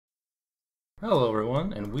Hello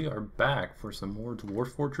everyone, and we are back for some more Dwarf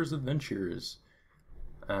Fortress adventures.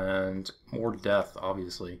 And more death,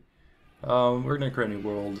 obviously. We're going to create a new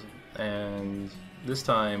world, and this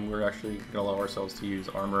time we're actually going to allow ourselves to use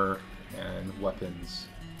armor and weapons.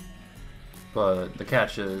 But the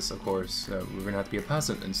catch is, of course, that we're going to have to be a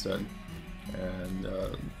peasant instead. And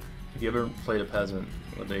if you ever played a peasant,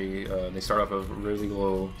 they start off with really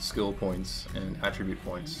low skill points and attribute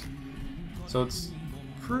points. So it's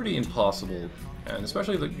pretty impossible, and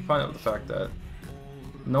especially you find out the fact that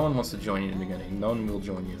no one wants to join you in the beginning. No one will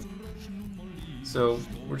join you. So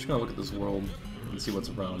we're just gonna look at this world and see what's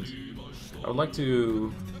around. I would like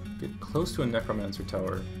to get close to a necromancer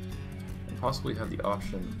tower and possibly have the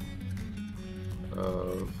option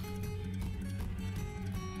of,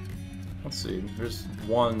 let's see, there's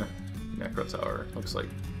one necro tower. Looks like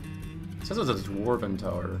it says it's a dwarven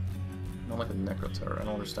tower, not like a necro tower. I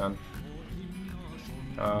don't understand.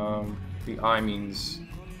 The I means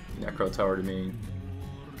necro tower to me.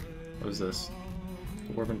 What is this?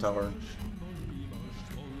 Dwarven tower.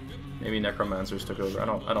 Maybe necromancers took over. I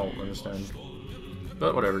don't understand.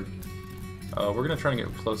 But whatever. We're gonna try and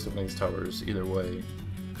get close to one of these towers either way.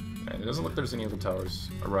 And it doesn't look like there's any other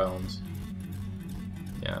towers around.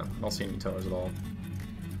 Yeah, I don't see any towers at all.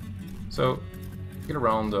 So get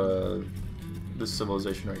around this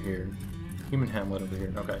civilization right here. Human hamlet over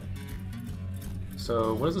here. Okay.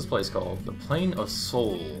 So, what is this place called? The Plane of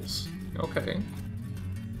Souls. Okay.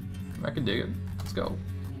 I can dig it. Let's go.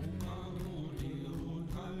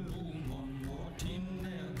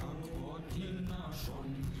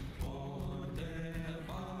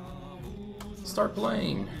 Start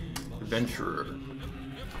playing. Adventurer.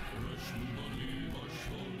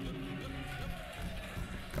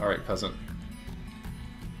 Alright, peasant.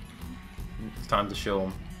 It's time to show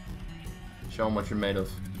him. Show him what you're made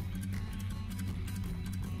of.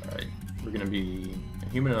 Alright, we're gonna be a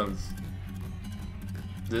human of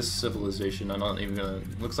this civilization. I'm not even gonna...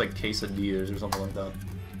 looks like quesadillas or something like that.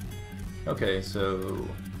 Okay, so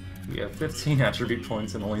we have 15 attribute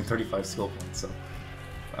points and only 35 skill points, so...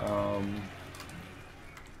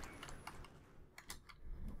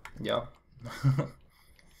 yeah.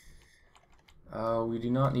 We do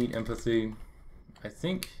not need empathy. I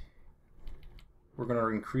think we're gonna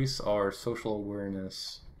increase our social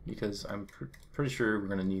awareness, because I'm pretty sure we're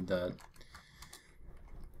going to need that.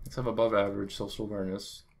 Let's have above average social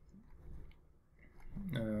awareness.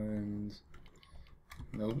 And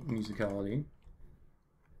no musicality.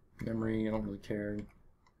 Memory, I don't really care.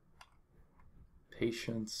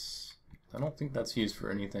 Patience, I don't think that's used for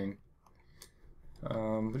anything.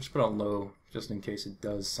 But just put on low, just in case it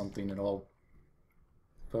does something at all.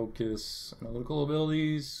 Focus, analytical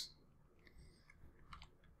abilities.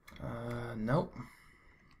 Nope.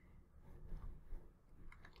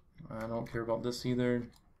 I don't care about this either.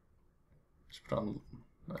 Just put on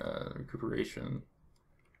recuperation.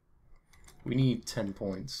 We need 10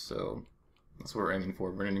 points, so that's what we're aiming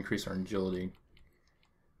for. We're going to increase our agility.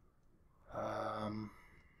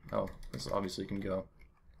 Oh, this obviously can go.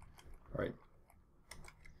 Alright.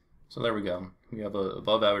 So there we go. We have a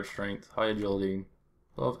above average strength, high agility,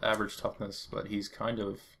 above average toughness, but he's kind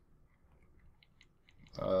of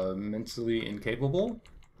mentally incapable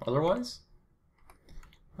otherwise.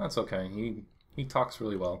 That's okay. He talks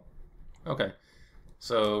really well. Okay,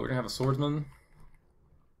 so we're gonna have a swordsman,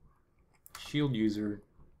 shield user,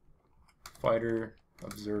 fighter,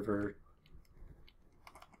 observer,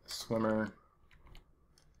 swimmer,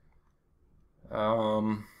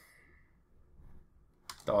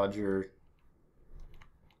 dodger,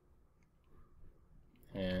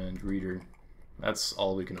 and reader. That's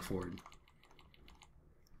all we can afford.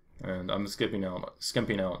 And I'm skimping out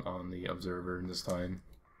on the observer this time.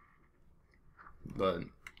 But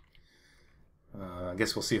I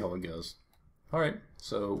guess we'll see how it goes. Alright,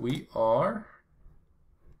 so we are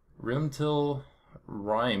Rimtil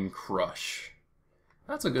Rhymecrush.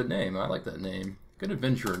 That's a good name. I like that name. Good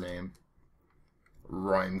adventurer name.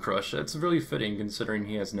 Rhymecrush. That's really fitting considering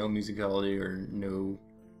he has no musicality or no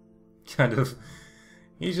kind of...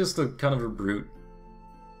 he's just a kind of a brute.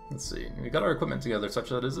 Let's see. We got our equipment together such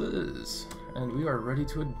that it is. And we are ready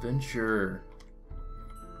to adventure.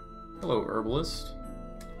 Hello, herbalist.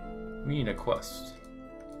 We need a quest.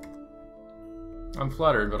 I'm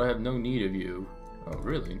flattered, but I have no need of you. Oh,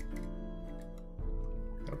 really?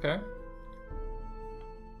 Okay.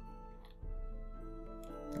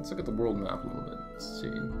 Let's look at the world map a little bit. Let's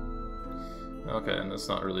see. Okay, and that's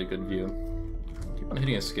not really a good view. Keep on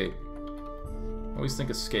hitting escape. I always think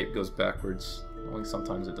escape goes backwards. Only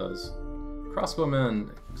sometimes it does. Crossbowmen!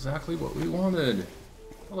 Exactly what we wanted!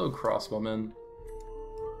 Hello, crossbowmen.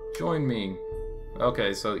 Join me.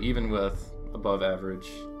 Okay, so even with above average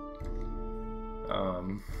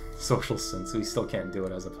social sense, we still can't do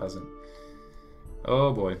it as a peasant.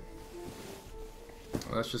 Oh boy.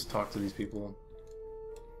 Let's just talk to these people.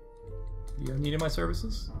 You needed my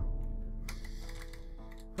services?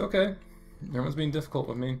 Okay. Everyone's being difficult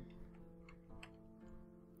with me.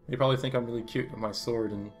 You probably think I'm really cute with my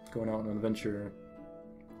sword and going out on an adventure.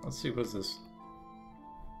 Let's see, what is this?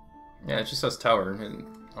 Yeah, it just says tower, and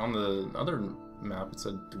on the other map it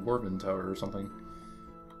said Dwarven Tower or something.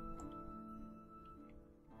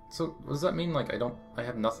 So, what does that mean? Like, I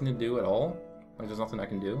have nothing to do at all? Like, there's nothing I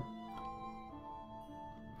can do?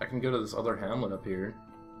 I can go to this other hamlet up here.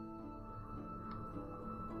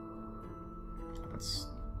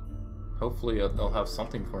 Hopefully they'll have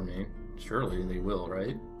something for me. Surely they will,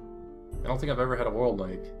 right? I don't think I've ever had a world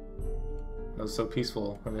like that was so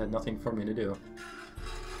peaceful where they had nothing for me to do.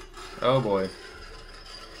 Oh boy.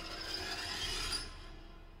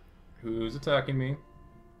 Who's attacking me?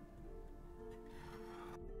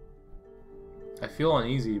 I feel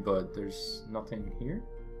uneasy, but there's nothing here.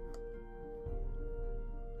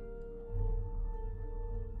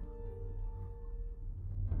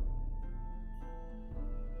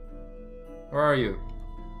 Where are you?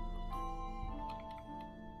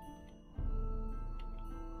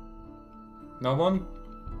 No one?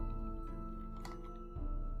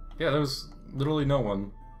 Yeah, there was literally no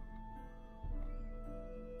one.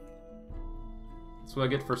 That's what I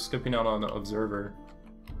get for skipping out on Observer.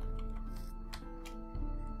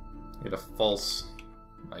 I get a false,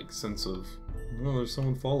 like, sense of, oh, there's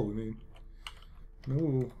someone following me.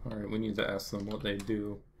 No. Alright, we need to ask them what they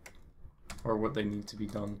do. Or what they need to be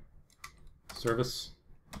done. Service?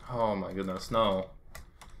 Oh my goodness, no.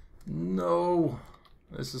 No!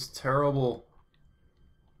 This is terrible.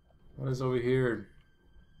 What is over here?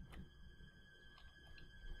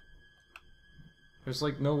 There's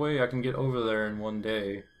like no way I can get over there in one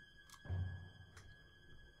day.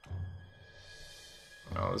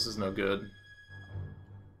 Oh, this is no good.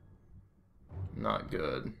 Not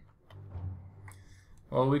good.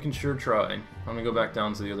 Well, we can sure try. I'm gonna go back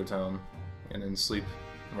down to the other town and then sleep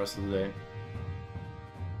the rest of the day.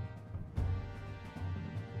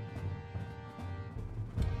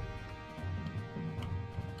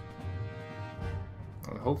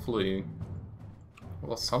 And hopefully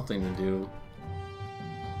we'll have something to do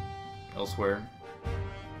elsewhere.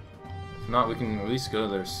 If not, we can at least go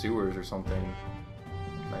to their sewers or something.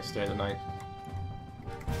 Nice stay the night.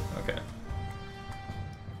 Okay.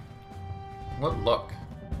 What luck.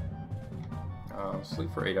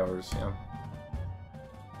 Sleep for 8 hours, yeah.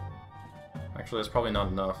 Actually, that's probably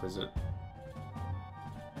not enough, is it?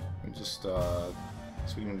 And just, so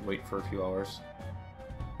we can wait for a few hours.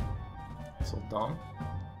 Till dawn.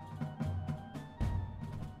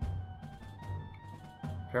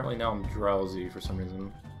 Apparently now I'm drowsy for some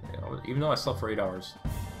reason. Yeah, even though I slept for 8 hours.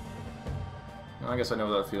 I guess I know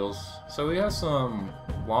how that feels. So we have some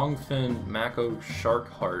longfin mako shark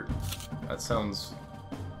heart. That sounds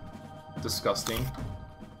disgusting.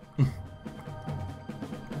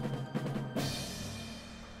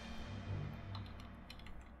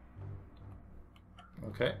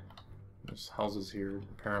 Okay. There's houses here,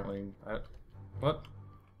 apparently. What?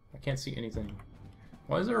 I can't see anything.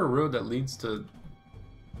 Why is there a road that leads to...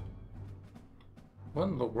 What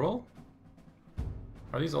in the world?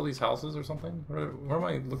 Are these all these houses or something? What am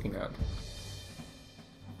I looking at?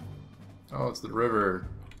 Oh, it's the river.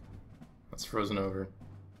 That's frozen over.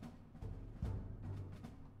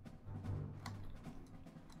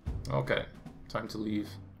 Okay, time to leave.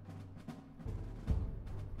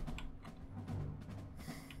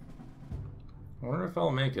 I wonder if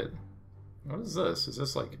I'll make it. What is this? Is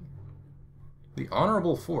this like the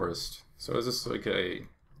Honorable Forest? So is this like a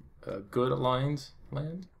good aligned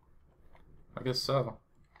land? I guess so.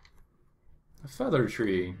 A feather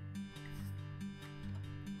tree.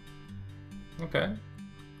 Okay.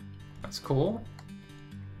 That's cool.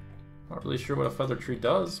 Not really sure what a feather tree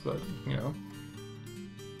does, but, you know.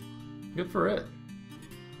 Good for it.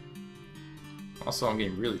 Also, I'm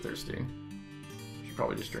getting really thirsty. Should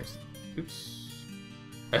probably just drink. Oops.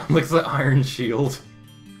 It looks like Iron Shield.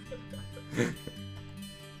 I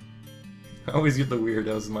always get the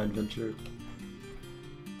weirdos in my adventure.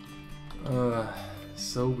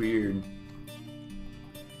 So weird.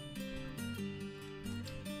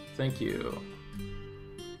 Thank you.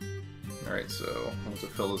 Alright, so I want to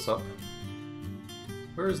fill this up.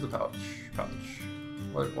 Where is the pouch?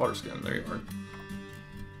 Water skin, there you are.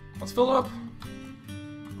 Let's fill up!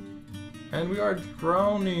 And we are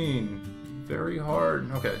drowning! Very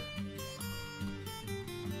hard. Okay.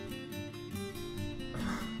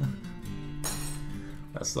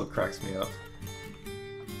 That still cracks me up.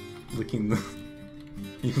 Licking the...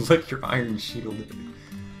 You lick your iron shield.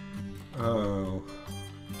 Oh.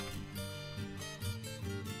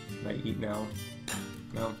 Can I eat now?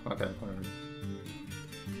 No? Okay, whatever.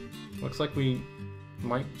 Looks like we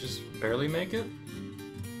might just barely make it?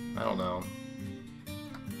 I don't know.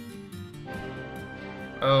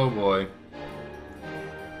 Oh boy.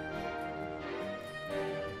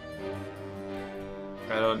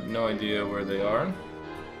 I have no idea where they are.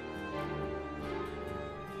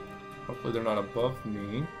 Hopefully they're not above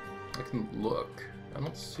me. I can look. I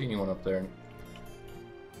don't see anyone up there.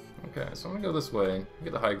 Okay, so I'm gonna go this way.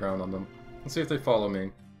 Get the high ground on them. Let's see if they follow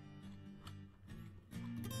me.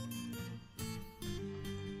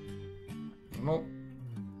 Well,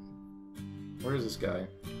 where is this guy?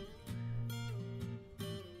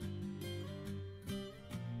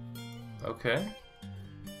 Okay.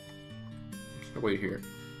 Just gonna wait here.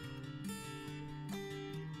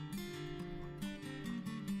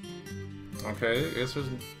 Okay, I guess there's...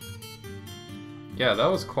 Yeah, that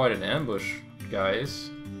was quite an ambush, guys.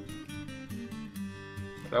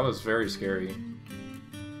 That was very scary.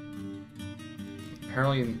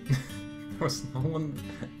 Apparently, there was no one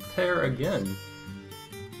there again.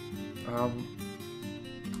 I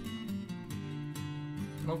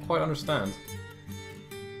don't quite understand.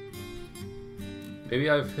 Maybe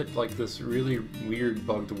I've hit like this really weird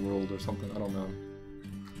bugged world or something, I don't know.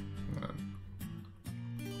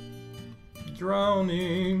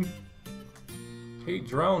 Drowning! Hate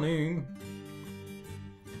drowning!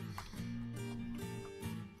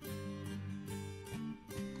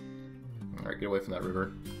 Alright, get away from that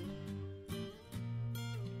river.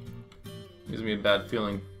 Gives me a bad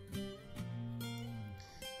feeling.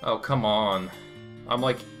 Oh, come on. I'm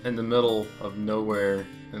like in the middle of nowhere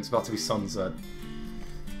and it's about to be sunset.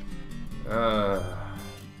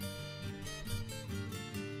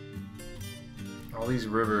 All these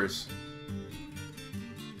rivers.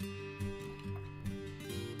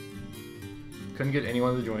 Couldn't get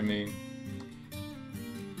anyone to join me.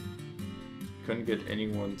 Couldn't get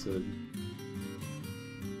anyone to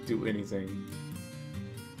do anything.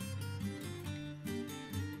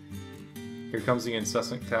 Here comes the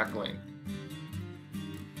incessant tackling.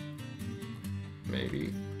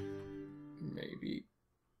 Maybe. Maybe.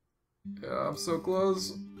 Yeah, I'm so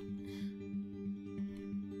close.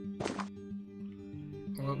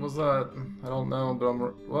 What was that? I don't know, but I'm...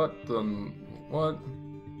 What the... What?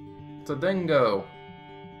 It's a dingo!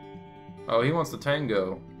 Oh, he wants the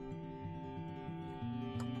tango.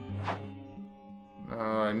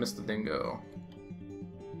 I missed the dingo.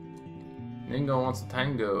 Dingo wants the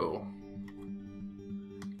tango.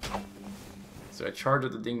 So I charge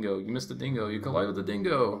at the dingo. You missed the dingo. You collide with the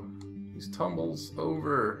dingo. He tumbles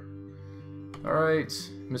over. Alright,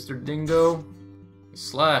 Mr. Dingo.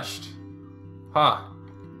 Slashed. Ha!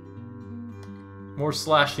 More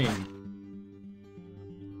slashing.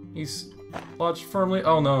 He's lodged firmly.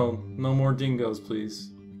 Oh no, no more dingoes, please.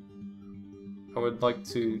 I would like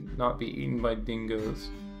to not be eaten by dingoes.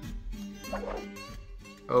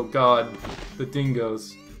 Oh god, the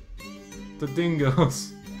dingoes. The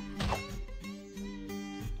dingoes.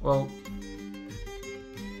 Well,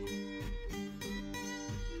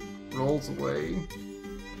 rolls away.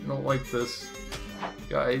 I don't like this,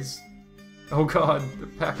 guys. Oh god, the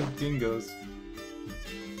pack of dingoes.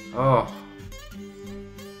 Oh.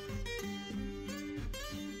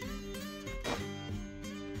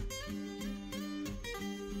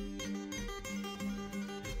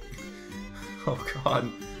 Oh god,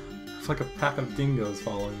 it's like a pack of dingoes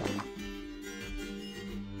following me.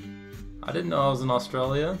 I didn't know I was in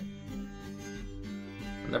Australia.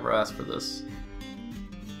 I never asked for this.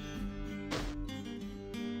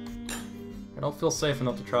 I don't feel safe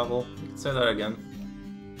enough to travel. You can say that again.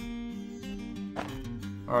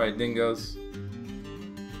 Alright, dingoes.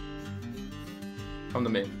 Come to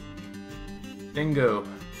me. Dingo,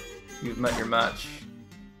 you've met your match.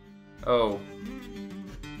 Oh.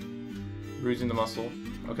 Bruising the muscle.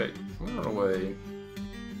 Okay, I'm gonna run away.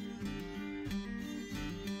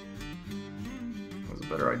 It was a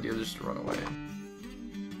better idea just to run away.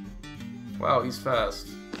 Wow, he's fast.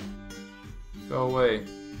 Go away.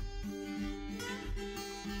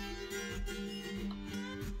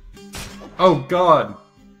 Oh god!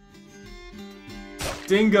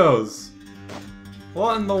 Dingoes!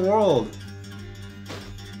 What in the world?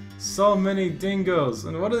 So many dingoes!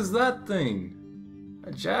 And what is that thing?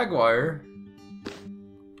 A jaguar?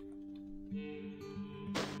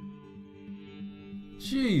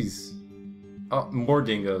 Jeez! Oh, more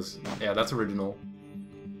dingoes. Yeah, that's original.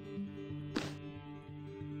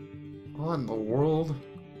 What in the world?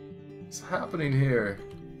 What's happening here?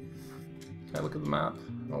 Can I look at the map?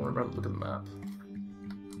 I don't remember how to look at the map.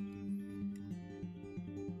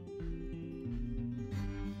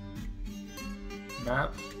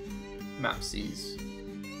 Map? Mapsies.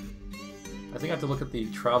 I think I have to look at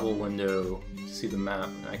the travel window to see the map.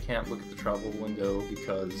 And I can't look at the travel window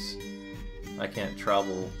because I can't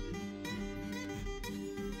travel.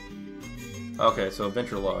 Okay, so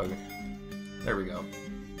adventure log. There we go.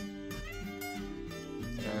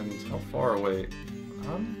 And how far away?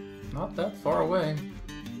 Not that far away.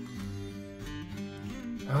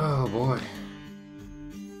 Oh boy.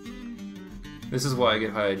 This is why I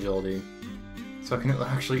get high agility. So I can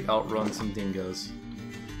actually outrun some dingoes.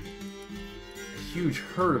 A huge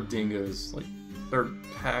herd of dingoes, like their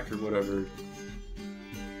pack or whatever.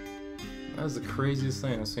 That is the craziest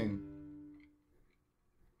thing I've seen.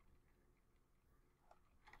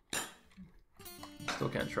 Still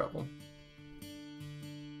can't travel.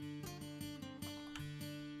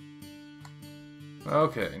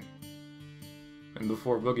 Okay. And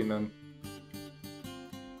before Boogeyman.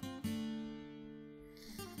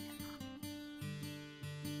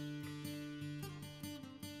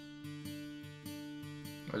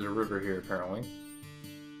 There's a river here, apparently.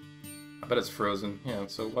 I bet it's frozen. Yeah,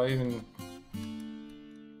 so why even...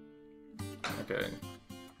 Okay.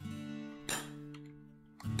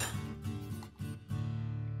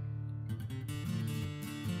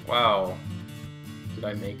 Wow. Did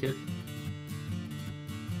I make it?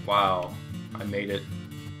 Wow. I made it.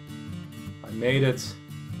 I made it.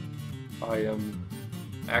 I am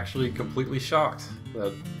actually completely shocked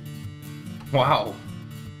that... Wow.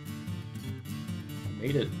 I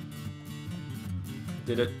made it.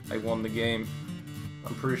 Did it. I won the game.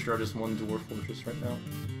 I'm pretty sure I just won Dwarf Fortress right now.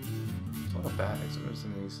 There's a lot of bags. Where's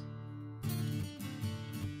in these?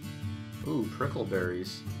 Ooh,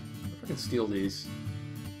 prickleberries. If I can steal these.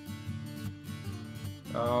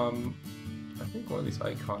 I think one of these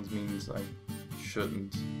icons means I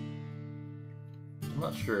shouldn't. I'm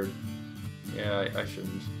not sure. Yeah, I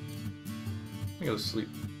shouldn't. Let me go to sleep.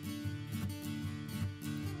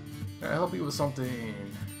 Can I help you with something?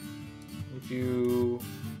 Would you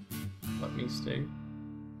let me stay?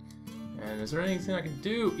 And is there anything I can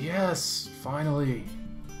do? Yes, finally.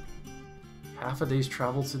 Half a day's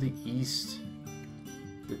travel to the east.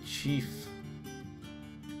 The chief.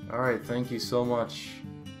 Alright, thank you so much.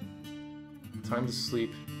 Time to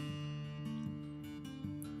sleep.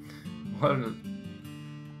 What a...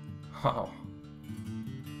 Wow.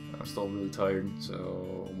 I'm still really tired,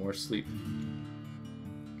 so more sleep.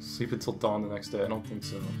 Sleep until dawn the next day? I don't think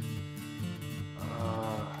so.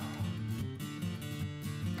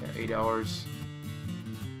 Yeah, 8 hours.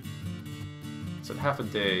 It's at half a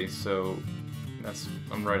day, so that's...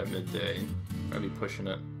 I'm right at midday. I'll be pushing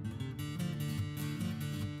it.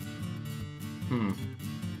 I'm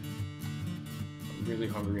really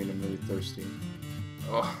hungry and I'm really thirsty.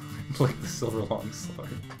 Oh, like the silver longsword.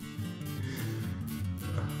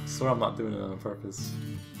 I swear I'm not doing it on purpose.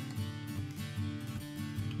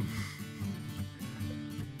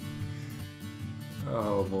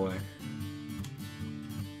 Oh boy.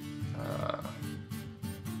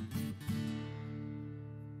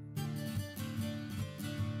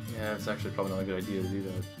 Yeah, it's actually probably not a good idea to do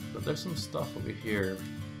that. But there's some stuff over here.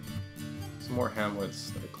 Some more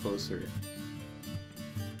hamlets that are closer.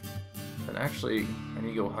 And actually, I need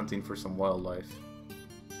to go hunting for some wildlife.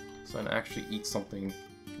 So I can actually eat something.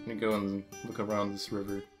 I'm gonna go and look around this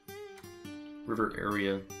river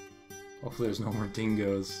area. Hopefully there's no more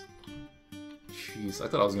dingoes. Jeez, I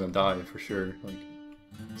thought I was gonna die for sure. Like,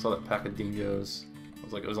 I saw that pack of dingoes. I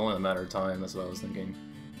was like, it was only a matter of time, that's what I was thinking.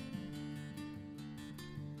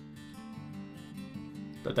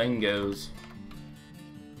 The dingoes.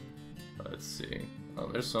 Let's see. Oh,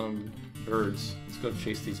 there's some birds. Let's go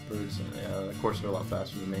chase these birds. Yeah, of course they're a lot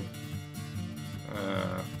faster than me.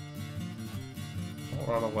 Don't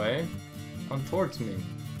run away. Come towards me.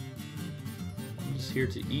 I'm just here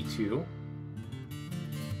to eat you.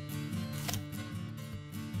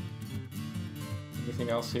 Anything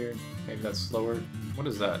else here? Maybe that's slower. What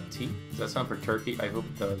is that? Tea? Does that sound for turkey? I hope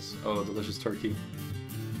it does. Oh, delicious turkey.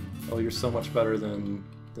 Oh, you're so much better than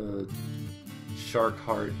the shark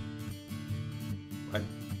heart. I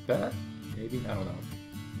bet? Maybe? I don't know.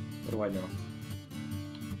 What do I know?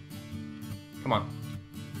 Come on.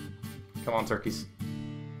 Come on, turkeys.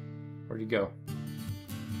 Where'd you go?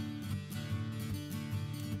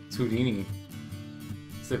 It's Houdini.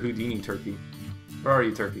 It's the Houdini turkey. Where are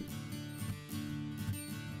you, turkey?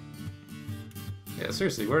 Yeah,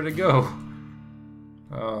 seriously, where did it go?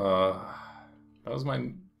 That was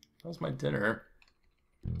my dinner.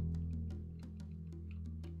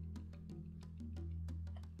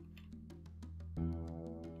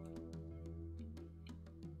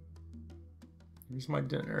 Here's my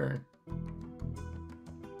dinner.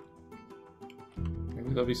 Maybe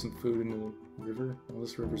there'll be some food in the river. Well,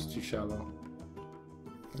 this river's too shallow.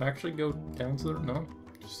 Can I actually go down to the... No?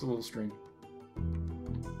 Just a little stream.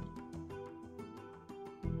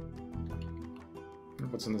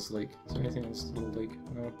 What's in this lake? Is there anything in this little lake?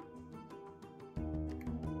 No.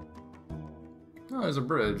 Oh, there's a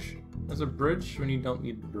bridge. There's a bridge when you don't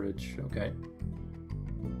need a bridge. Okay.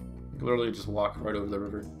 You can literally just walk right over the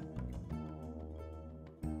river.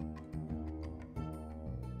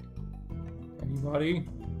 Anybody?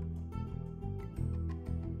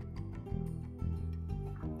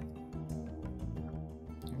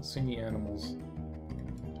 I don't see any animals.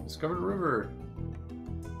 Discovered a river.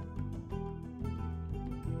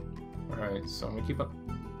 Alright, so I'm gonna keep up.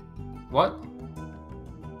 What?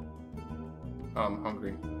 Oh, I'm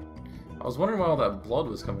hungry. I was wondering why all that blood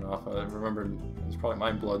was coming off. I remembered it was probably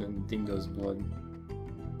my blood and Dingo's blood.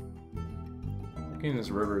 Looking in this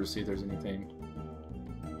river to see if there's anything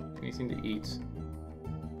to eat.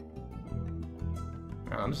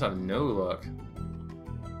 Oh, I'm just having no luck.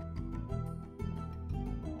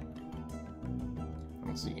 I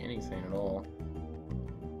don't see anything at all.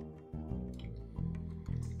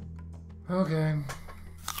 Okay.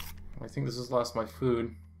 I think this has lost my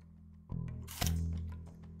food.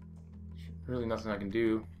 Really nothing I can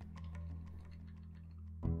do.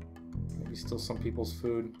 Maybe steal some people's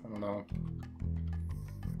food. I don't know.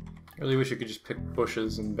 I really wish you could just pick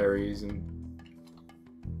bushes and berries and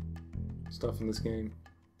stuff in this game.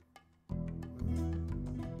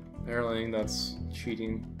 Apparently that's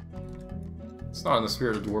cheating. It's not in the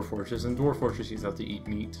spirit of Dwarf Fortress. In Dwarf Fortress you have to eat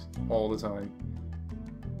meat all the time.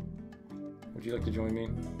 Would you like to join me?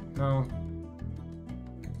 No?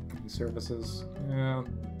 Services? Yeah.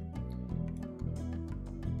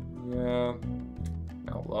 Yeah.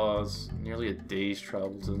 Outlaws. Nearly a day's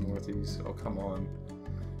travel to the northeast. Oh, come on.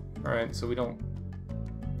 Alright, so we don't...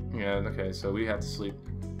 Yeah, okay, so we have to sleep.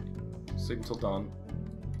 Sleep until dawn.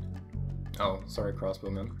 Oh, sorry,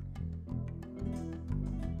 crossbowman.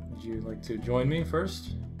 Would you like to join me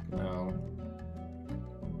first? No.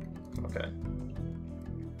 Okay.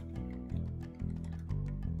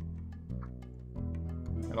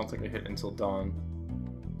 I don't think I hit until dawn.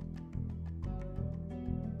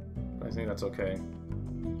 But I think that's okay.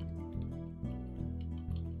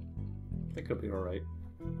 I think it'll be alright.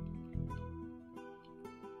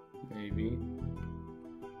 Maybe.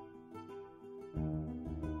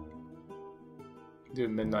 Do a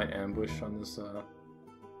midnight ambush on this,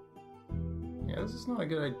 Yeah, this is not a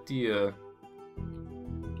good idea.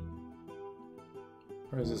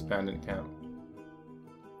 Where is this bandit camp?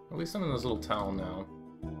 At least I'm in this little town now.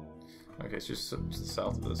 Okay, it's just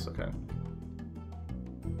south of this, okay.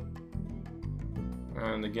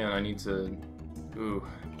 And again, I need to... Ooh,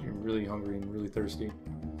 I'm really hungry and really thirsty.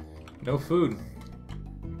 No food.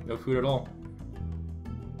 No food at all.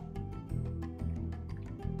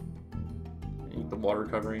 Eat the water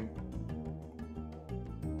covering.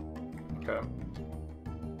 Okay.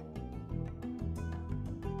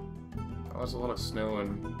 Oh, there's a lot of snow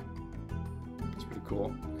and it's pretty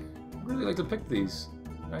cool. I'd really like to pick these.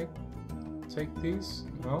 Can I take these?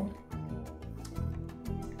 No?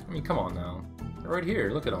 I mean, come on now. They're right here,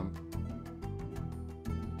 look at them.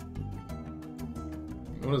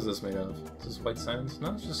 What is this made of? Is this white sand?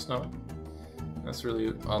 No, it's just snow. That's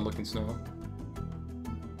really odd looking snow.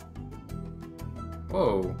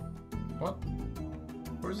 Whoa. What?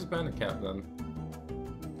 Where's this bandit camp then?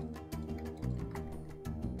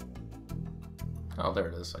 Oh, there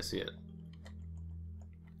it is. I see it.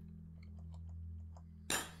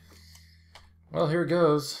 Well, here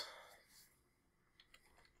goes.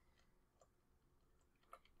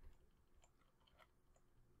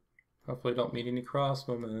 Hopefully I don't meet any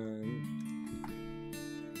crossbowmen.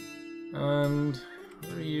 And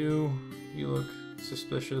who are you? You look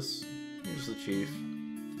suspicious. You're just the chief.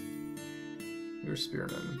 You're a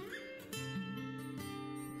spearman.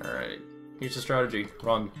 Alright. Here's the strategy.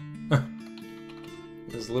 Run.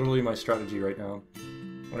 This is literally my strategy right now.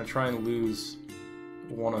 I'm gonna try and lose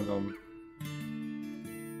one of them.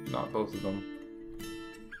 Not both of them.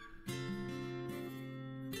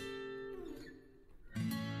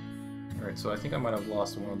 Alright, so I think I might have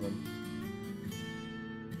lost one of them.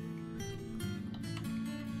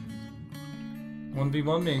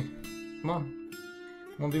 1v1 me. Come on.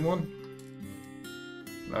 1v1.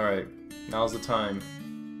 Alright, now's the time.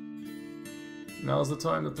 Now's the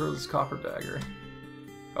time to throw this copper dagger.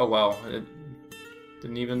 Oh wow, it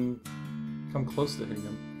didn't even come close to hitting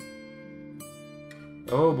him.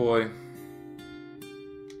 Oh boy.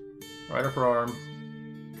 Right upper arm.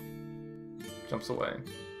 Jumps away.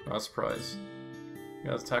 Not a surprise.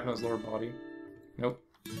 Yeah, let's attack on his lower body. Nope.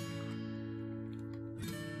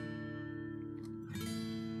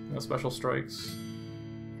 No special strikes.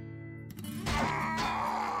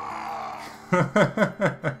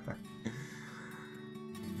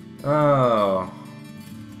 Oh.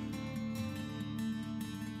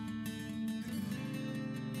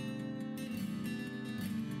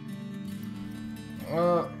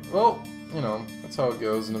 Well, you know, that's how it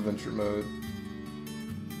goes in adventure mode.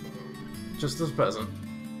 Just this peasant.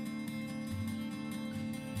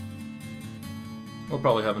 We'll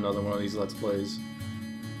probably have another one of these Let's Plays.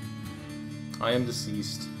 I am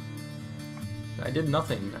deceased. I did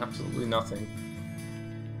nothing, absolutely nothing.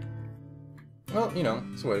 Well, you know,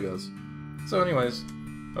 that's the way it goes. So anyways,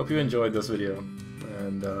 hope you enjoyed this video,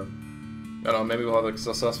 and I don't know, maybe we'll have a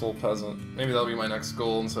successful peasant. Maybe that'll be my next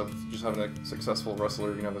goal. Instead of just having a successful wrestler,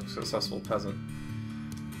 you can have a successful peasant.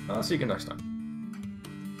 See you again next time.